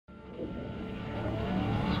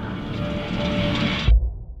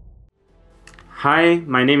Hi,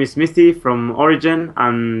 my name is Mithy from Origin,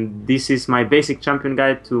 and this is my basic champion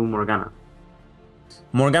guide to Morgana.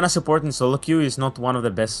 Morgana support in solo queue is not one of the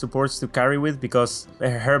best supports to carry with because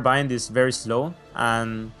her bind is very slow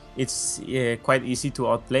and it's quite easy to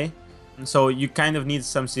outplay. So you kind of need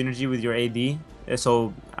some synergy with your AD.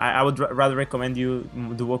 So I would rather recommend you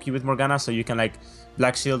duo queue with Morgana so you can like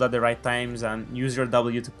black shield at the right times and use your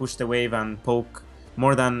W to push the wave and poke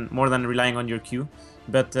more than relying on your Q.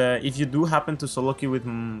 But if you do happen to solo queue with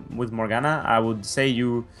Morgana, I would say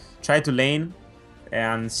you try to lane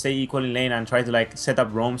and stay equal in lane and try to like set up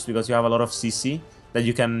roams because you have a lot of CC that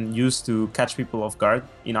you can use to catch people off guard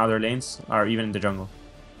in other lanes or even in the jungle.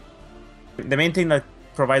 The main thing that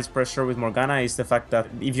provides pressure with Morgana is the fact that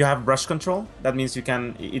if you have brush control, that means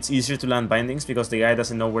it's easier to land bindings because the guy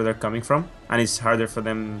doesn't know where they're coming from and it's harder for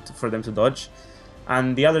them to dodge.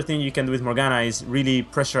 And the other thing you can do with Morgana is really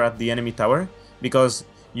pressure at the enemy tower because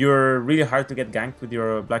you're really hard to get ganked with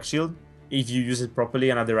your black shield if you use it properly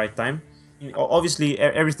and at the right time. Obviously,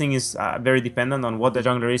 everything is very dependent on what the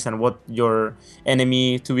jungler is and what your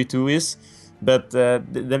enemy 2v2 is. But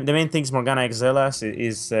the main things Morgana excel as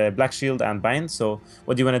is Black Shield and Bind. So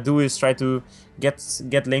what you want to do is try to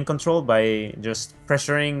get lane control by just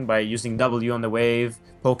pressuring, by using W on the wave,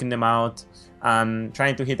 poking them out, and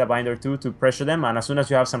trying to hit a bind or two to pressure them. And as soon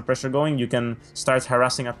as you have some pressure going, you can start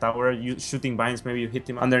harassing a tower, shooting binds. Maybe you hit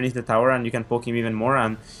him underneath the tower and you can poke him even more.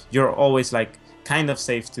 And you're always like kind of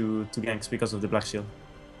safe to ganks because of the Black Shield.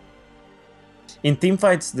 In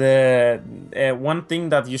teamfights, the one thing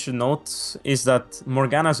that you should note is that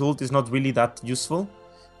Morgana's ult is not really that useful.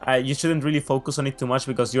 You shouldn't really focus on it too much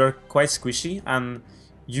because you're quite squishy, and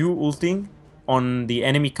you ulting on the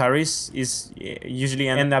enemy carries is usually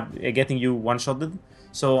end up getting you one-shotted.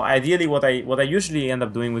 So ideally, what I usually end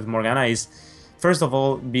up doing with Morgana is, first of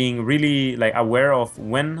all, being really like aware of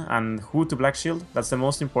when and who to black shield. That's the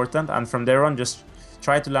most important, and from there on, just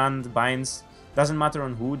try to land binds. Doesn't matter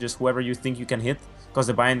on who, just whoever you think you can hit, because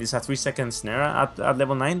the bind is a 3-second snare at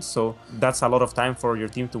level 9, so that's a lot of time for your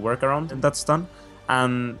team to work around that stun.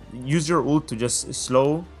 And use your ult to just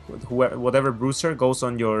slow whatever bruiser goes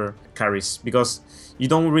on your carries, because you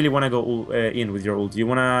don't really want to go in with your ult. You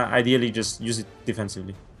want to ideally just use it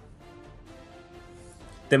defensively.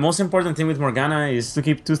 The most important thing with Morgana is to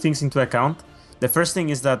keep two things into account. The first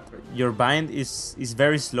thing is that your bind is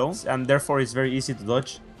very slow, and therefore it's very easy to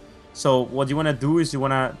dodge. So what you want to do is you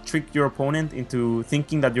want to trick your opponent into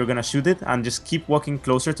thinking that you're going to shoot it and just keep walking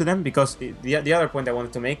closer to them, because the other point I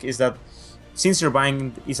wanted to make is that since your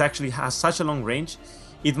bind has such a long range,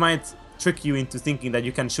 it might trick you into thinking that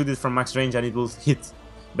you can shoot it from max range and it will hit.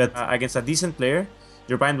 But against a decent player,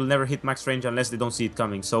 your bind will never hit max range unless they don't see it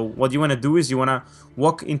coming. So what you want to do is you want to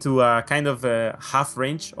walk into a kind of half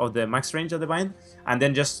range of the max range of the bind, and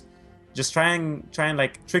then just try and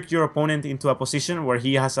like trick your opponent into a position where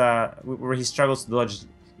he struggles to dodge,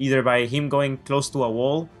 either by him going close to a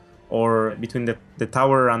wall or between the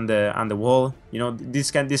tower and the wall. You know,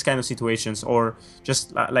 this kind of situations, or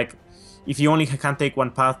just like if you only can take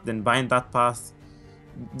one path, then bind that path.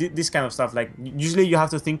 This kind of stuff. Like usually you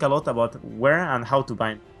have to think a lot about where and how to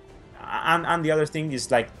bind. And the other thing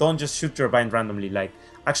is, like, don't just shoot your bind randomly. Like,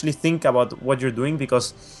 actually think about what you're doing,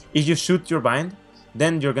 because if you shoot your bind,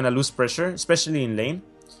 then you're gonna lose pressure, especially in lane.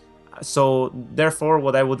 So therefore,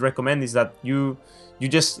 what I would recommend is that you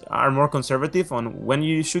just are more conservative on when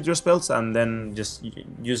you shoot your spells, and then just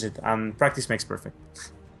use it, and practice makes perfect.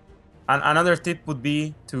 And another tip would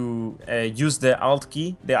be to use the alt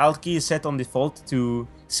key. The alt key is set on default to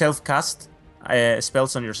self-cast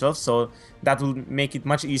spells on yourself, so that will make it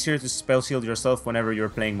much easier to spell shield yourself whenever you're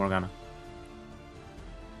playing Morgana.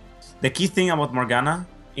 The key thing about Morgana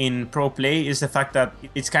in pro play is the fact that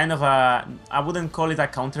it's kind of I wouldn't call it a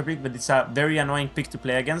counter pick, but it's a very annoying pick to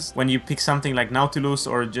play against when you pick something like Nautilus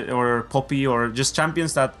or Poppy, or just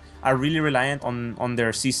champions that are really reliant on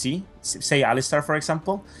their CC, say Alistar for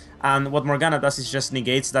example. And what Morgana does is just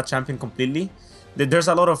negates that champion completely. There's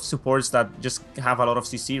a lot of supports that just have a lot of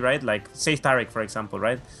CC, right? Like, say Taric, for example,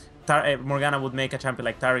 right? Morgana would make a champion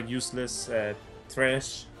like Taric useless,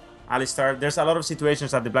 Thresh, Alistar. There's a lot of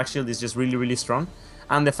situations that the Black Shield is just really, really strong.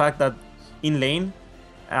 And the fact that in lane,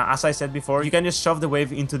 as I said before, you can just shove the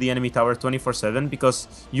wave into the enemy tower 24/7, because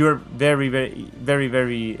you're very, very, very,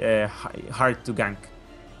 very hard to gank.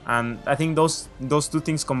 And I think those two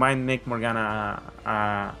things combined make Morgana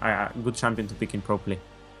a good champion to pick in pro play.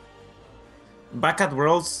 Back at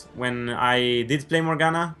Worlds, when I did play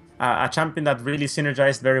Morgana, a champion that really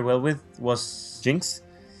synergized very well with was Jinx.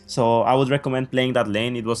 So I would recommend playing that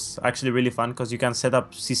lane. It was actually really fun because you can set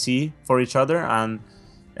up CC for each other, and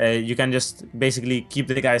You can just basically keep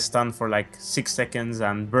the guy stunned for like 6 seconds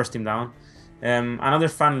and burst him down. Another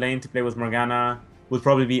fun lane to play with Morgana would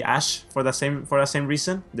probably be Ashe for the same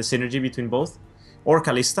reason, the synergy between both. Or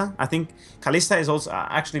Kalista. I think Kalista is also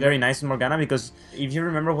actually very nice in Morgana, because if you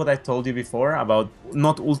remember what I told you before about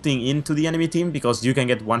not ulting into the enemy team because you can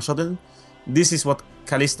get one-shotted, this is what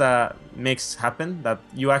Kalista makes happen, that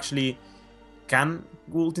you actually can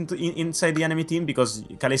ult inside the enemy team because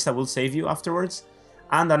Kalista will save you afterwards.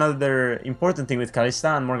 And another important thing with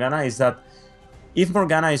Kalista and Morgana is that if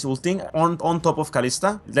Morgana is ulting on top of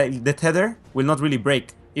Kalista, the tether will not really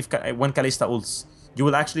break when Kalista ults. You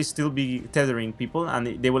will actually still be tethering people, and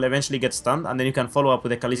they will eventually get stunned, and then you can follow up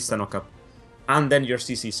with a Kalista knockup. And then your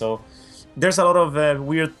CC. So there's a lot of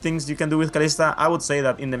weird things you can do with Kalista. I would say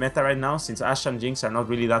that in the meta right now, since Ashe and Jinx are not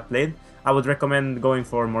really that played, I would recommend going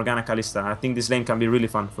for Morgana Kalista. I think this lane can be really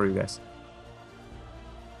fun for you guys.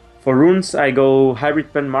 For runes, I go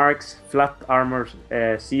Hybrid Pen Marks, Flat Armor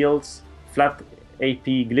Seals, Flat AP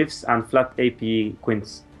Glyphs, and Flat AP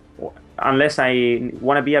Quints. Unless I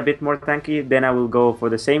want to be a bit more tanky, then I will go for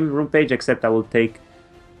the same rune page, except I will take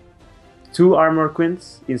 2 armor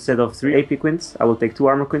quints instead of 3 AP quints. I will take 2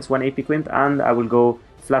 armor quints, 1 AP quint, and I will go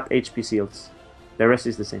flat HP seals. The rest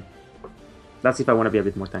is the same. That's if I want to be a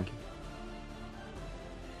bit more tanky.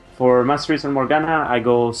 For Masteries on Morgana, I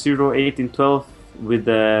go 0, 18, 12 with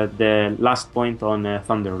the last point on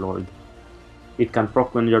Thunderlord. It can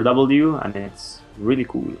proc on your W, and it's really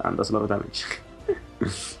cool and does a lot of damage.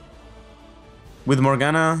 With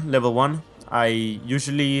Morgana level 1, I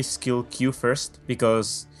usually skill Q first,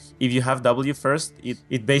 because if you have W first,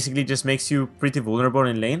 it basically just makes you pretty vulnerable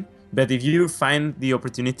in lane. But if you find the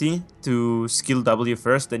opportunity to skill W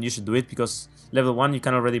first, then you should do it, because level 1 you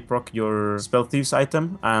can already proc your Spell Thieves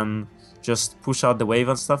item and just push out the wave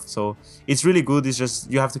and stuff. So it's really good. It's just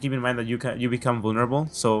you have to keep in mind that you become vulnerable.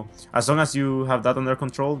 So as long as you have that under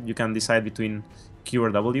control, you can decide between Q or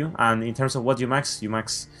W. And in terms of what you max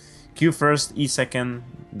Q first, E second,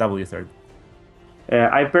 W third.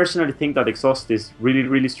 I personally think that Exhaust is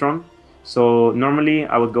really strong. So normally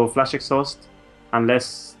I would go Flash Exhaust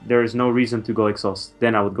unless there is no reason to go Exhaust.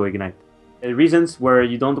 Then I would go Ignite. The reasons where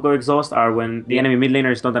you don't go Exhaust are when the enemy mid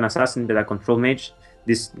laner is not an assassin but a control mage.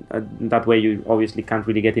 That way you obviously can't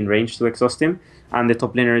really get in range to exhaust him. And the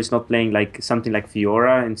top laner is not playing like something like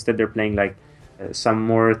Fiora. Instead they're playing like some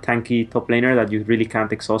more tanky top laner that you really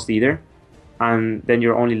can't exhaust either. And then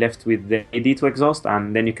you're only left with the AD to exhaust,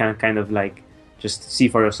 and then you can kind of like just see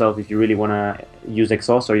for yourself if you really want to use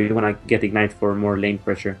exhaust or you want to get Ignite for more lane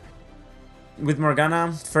pressure. With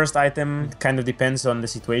Morgana, first item kind of depends on the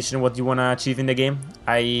situation, what you want to achieve in the game.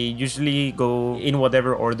 I usually go in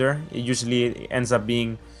whatever order. It usually ends up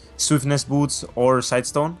being Swiftness Boots or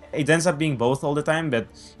Sidestone. It ends up being both all the time, but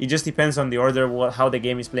it just depends on the order, how the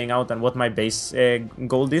game is playing out and what my base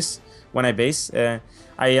gold is. When I base,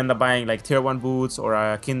 I end up buying like tier 1 boots or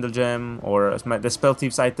a Kindle Gem or the Spell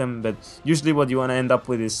Thieves item, but usually what you want to end up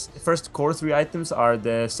with is first core 3 items are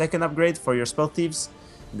the second upgrade for your Spell Thieves,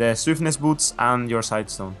 the Swiftness Boots, and your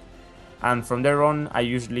Sidestone. And from there on, I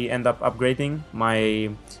usually end up upgrading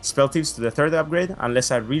my Spell Thieves to the third upgrade,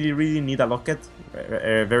 unless I really need a Locket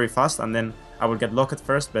very fast, and then I will get Locket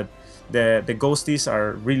first, but the Ghosties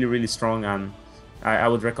are really strong, and I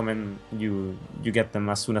would recommend you get them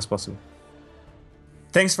as soon as possible.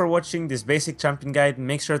 Thanks for watching this basic champion guide.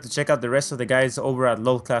 Make sure to check out the rest of the guides over at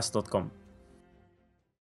lolclass.com.